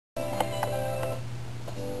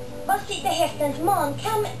Vad sitter hästens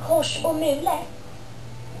mankam, kors och mule?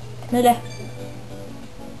 Mule.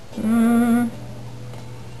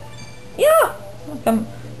 Ja!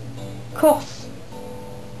 Kors.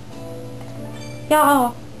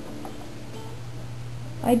 Ja!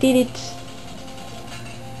 I did it.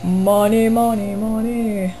 Money, money,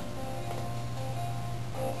 money.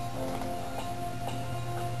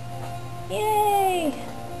 Yay!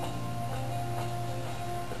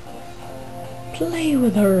 Play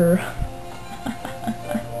with her.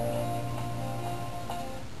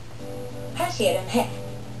 Här ser du en häst.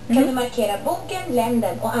 Kan du markera bogen,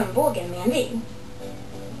 länden och armbågen med en ring?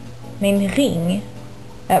 Med en ring?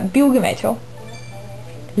 Bogen vet jag.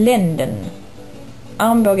 Länden.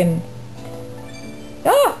 Armbågen.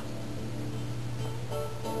 Ja!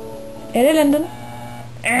 Är det länden?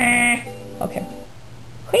 Okej.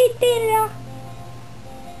 Skit i det då.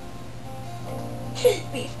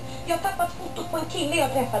 Typiskt. Jag har tappat fotot på en kille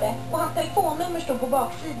jag träffade och hans telefonnummer stod på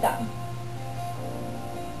baksidan.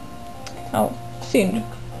 Ja, synd.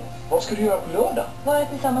 Vad ska du göra på lördag? Vara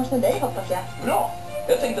tillsammans med dig hoppas jag. Bra!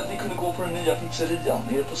 Jag tänkte att vi kunde gå på den nya pizzerian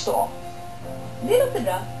nere på stan. Det låter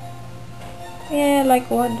bra. Yeah,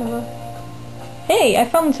 like whatever. Hey, I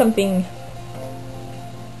found something.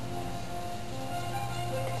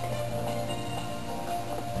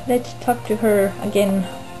 Let's talk to her again.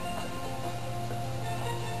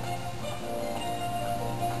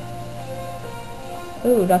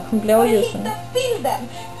 Där kom blåljusen. Har du hittat bilden?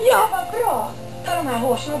 Ja, vad bra. Ta de här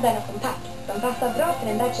hårsnoddarna som tack. De passar bra för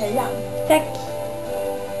den där tjejen. Tack.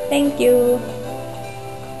 Thank you.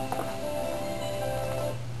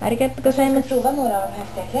 Arigato gozaimasu. Prova några av de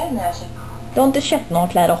häftiga kläderna jag köpt. Du har inte köpt några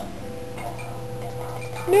kläder.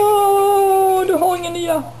 Ja, du har inga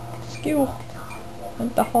nya skor.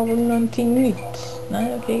 Inte har du någonting nytt.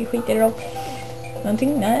 Nej, okej, skit i det då.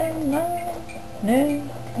 Någonting? Nej.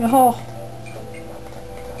 Jag har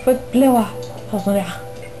fått blåa. Har sån där.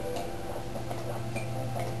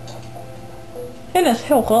 Hennes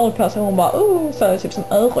hår rörde på sig. Hon bara, så är det typ som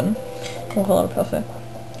öron. Hon rörde på sig.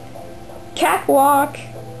 Catwalk.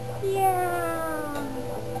 Yeah.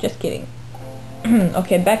 Just kidding.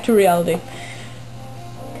 Okay, back to reality.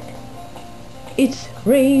 It's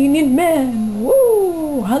raining men.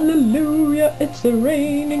 Woo! Hallelujah! It's a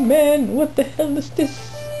raining men. What the hell is this?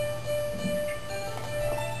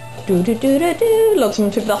 Du. Låter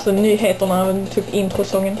som typ värsta nyheterna, typ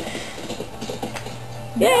introsången.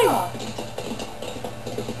 Yay!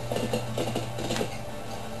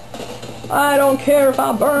 I don't care if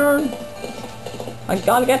I burn. I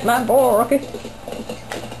gotta get my boy, okay?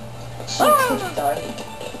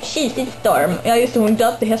 Cheated storm. Ja, just det, hon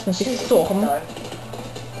döpte hästen till storm.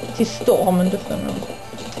 Till stormen döpte hon.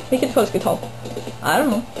 Vilket folk ska ta? I don't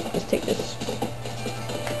know. Let's take this.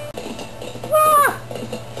 Ah!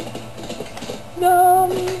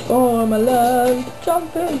 For my love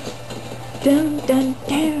jumping. Dun.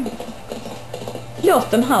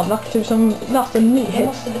 Låt den här vara typ som värsta nyhet. Jag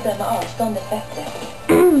måste bedöma avståndet bättre.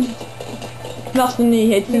 Värsta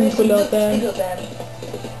nyhet. Du är så duktig, gubben.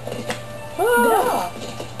 Bra!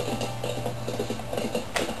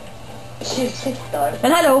 Tjusigt då.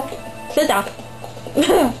 Men hallå! Sluta!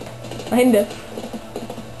 Vad hände?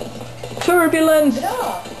 Turbulence!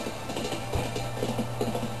 Bra!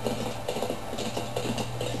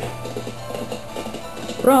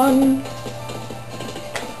 Run!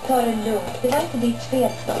 Ta det lugnt. Det var inte ditt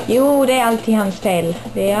fel så. Jo, det är alltid hans fel.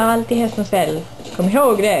 Det är alltid hästens fel. Kom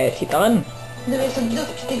ihåg det, tittaren. Du är så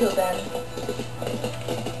duktig, gubben.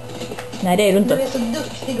 Nej, det är du inte. Du är så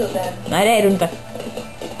duktig, gubben. Nej, det är du inte.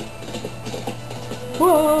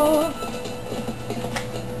 Wow.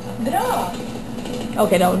 Bra!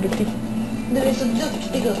 Okej, då var du duktig. Du är så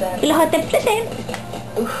duktig, gubben. Vill du ha ett äpple sen?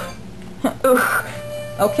 Usch.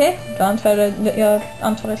 Okej, då antar jag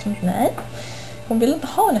antar det som nej. Hon vill inte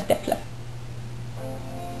ha ett äpple.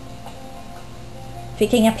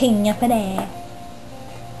 Fick inga pengar på det.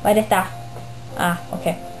 Vad är detta?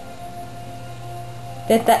 Okej.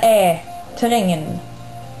 Detta är terrängen.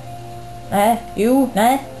 Nej.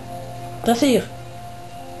 Dressyr.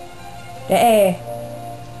 Det är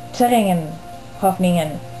terrängen. Hoppningen.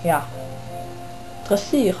 Ja.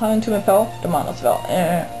 Dressyr har en tumme på. De andra två.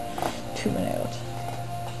 Tummen neråt.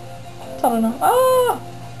 Ta den här.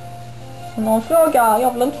 Hon har en fråga.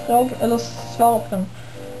 Jag vill inte fråga eller svara på den.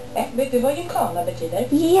 Vet du vad gykana betyder?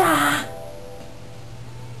 Ja!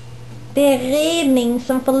 Det är ridning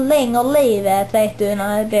som förlänger livet, vet du,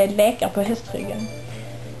 när det lekar på hästryggen.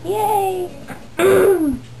 Yay!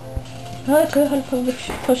 Jag tror jag håller på att bli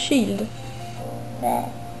förkyld. Nej.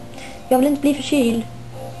 Jag vill inte bli förkyld.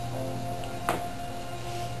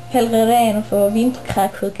 Hellre det än att få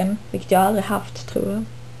vinterkräksjukan, vilket jag aldrig haft, tror jag.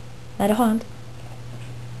 Nej, det har jag inte.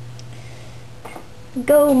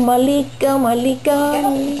 Go Molly, go Molly, go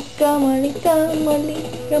Molly, go Molly, go Molly,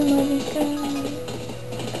 go Molly, go Molly.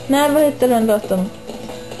 Nej, vad heter den låten?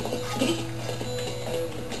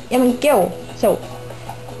 Ja, men gå, så.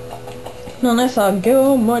 När jag sa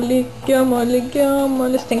go Molly, go Molly, go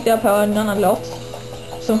Molly, så tänkte jag på en annan låt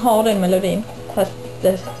som har den melodin, fast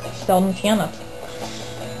det står någonting annat.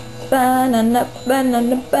 Banana,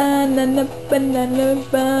 banana, banana, banana,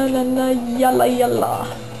 banana, jalla, jalla.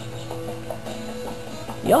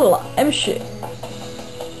 Jalla, MC.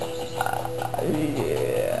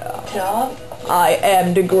 Yeah. Krav. I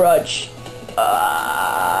am the Grudge.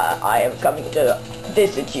 I am coming to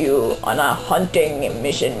visit you on a hunting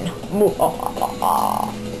mission.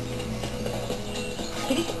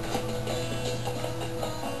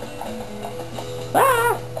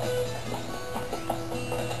 Ah!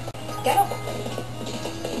 Galopp.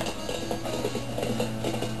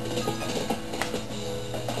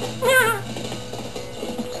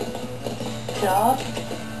 Krav.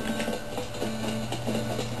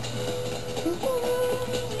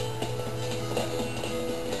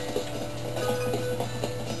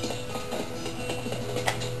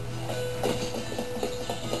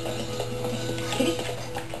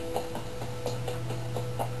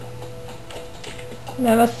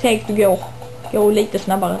 Men vad segt du går. Gå lite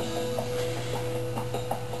snabbare.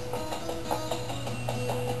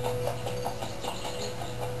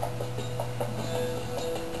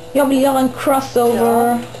 Jag vill göra en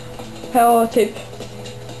crossover på typ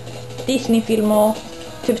Disney-filmer,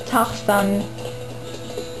 typ Tarzan,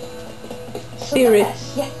 Spirit.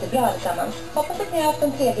 Jättebra allesammans. Hoppas att ni har haft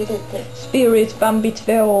en trevlig tid. Spirit, Bambi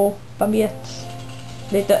 2, Bambi 1.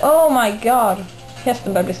 Lite, oh my god.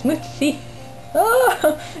 Hästen börjar bli smutsig. Ah,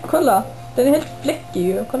 kolla, den är helt fläckig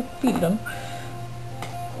ju. Kolla på bilden.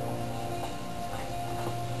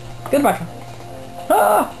 Gå tillbaka.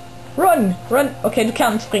 Ah, run, run. Okej, du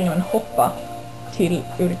kan springa men hoppa till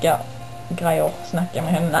olika grejer. Snacka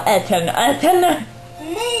med henne. Ät henne, ät henne!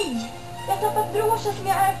 Nej! Jag har tappat broschen som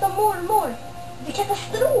jag ärvt av mormor. Det är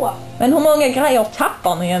katastrof. Men hur många grejer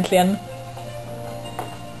tappar ni egentligen?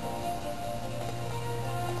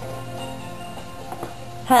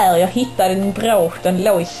 Här, jag hittade en brosch, den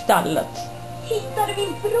låg i stallet. Hittade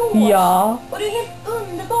min brosch? Ja. Och du är helt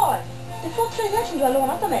underbar. Du får tröjan som du har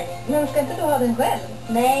lånat av mig. Men ska inte du ha den själv?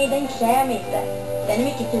 Nej, den kräm inte. Den är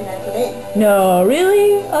mycket finare på dig. No,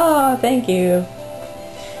 really? Ah, thank you.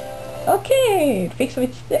 Okej, då fixar vi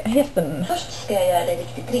hästen. Först ska jag göra dig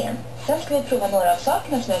riktigt ren. Sen ska vi prova några av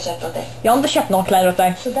sakerna som jag har köpt åt dig. Jag har inte köpt några kläder åt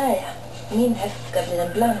dig. Sådär ja. Min häst ska bli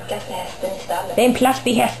den blankaste hästen i stallet. Det är en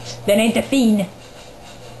plastig häst. Den är inte fin.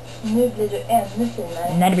 Nu blir du ännu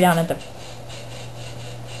finare. Nej, det blir han inte.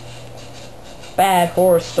 Bad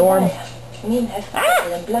horse storm. Sådär, ja. Min häst ska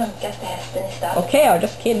bli den blankaste hästen i stallet. Okej, I'm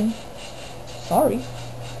just kidding. Sorry.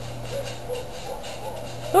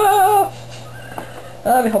 Ah!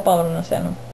 Vi hoppar över den här scenen.